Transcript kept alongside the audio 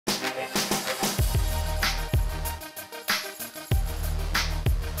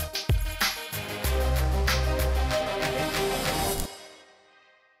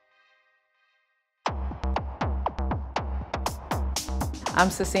I'm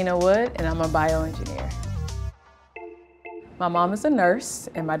Sosena Wood, and I'm a bioengineer. My mom is a nurse,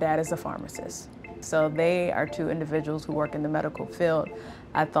 and my dad is a pharmacist. So they are two individuals who work in the medical field.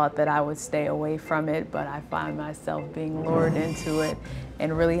 I thought that I would stay away from it, but I find myself being lured into it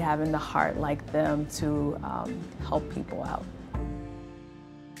and really having the heart like them to help people out.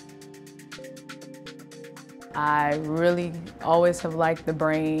 I really always have liked the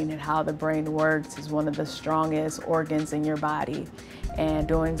brain and how the brain works. Is one of the strongest organs in your body. And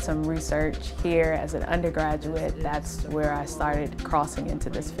doing some research here as an undergraduate, that's where I started crossing into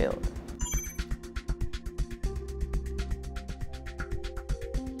this field.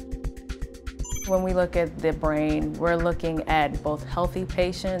 When we look at the brain, we're looking at both healthy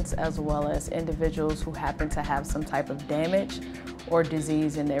patients as well as individuals who happen to have some type of damage or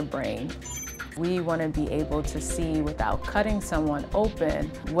disease in their brain. We want to be able to see without cutting someone open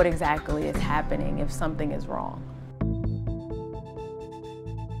what exactly is happening if something is wrong.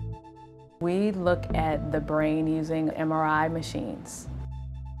 We look at the brain using MRI machines.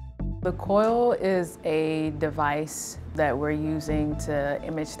 The coil is a device that we're using to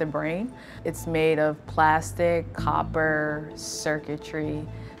image the brain. It's made of plastic, copper, circuitry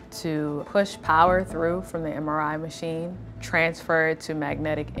to push power through from the MRI machine, transfer it to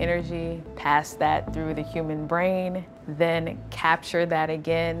magnetic energy, pass that through the human brain, then capture that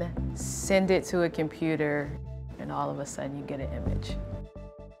again, send it to a computer, and all of a sudden you get an image.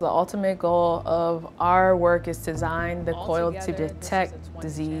 The ultimate goal of our work is to design the coil to detect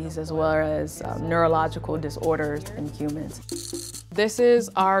disease as well as neurological disorders in humans. This is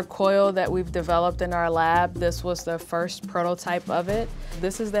our coil that we've developed in our lab. This was the first prototype of it.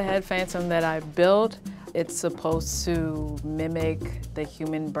 This is the head phantom that I built. It's supposed to mimic the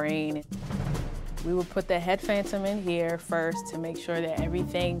human brain. We would put the head phantom in here first to make sure that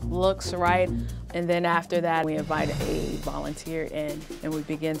everything looks right. And then after that, we invite a volunteer in and we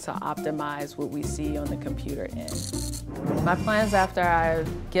begin to optimize what we see on the computer end. My plans after I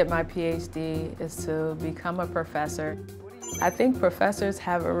get my PhD is to become a professor. I think professors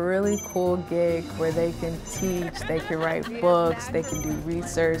have a really cool gig where they can teach, they can write books, they can do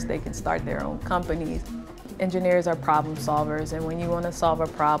research, they can start their own companies. Engineers are problem solvers, and when you want to solve a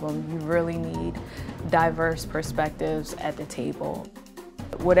problem, you really need diverse perspectives at the table.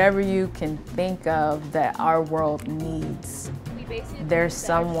 Whatever you can think of that our world needs, there's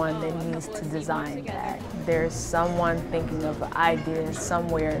someone that needs to design that. There's someone thinking of ideas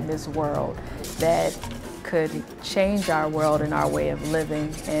somewhere in this world that could change our world and our way of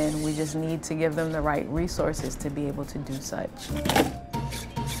living, and we just need to give them the right resources to be able to do such.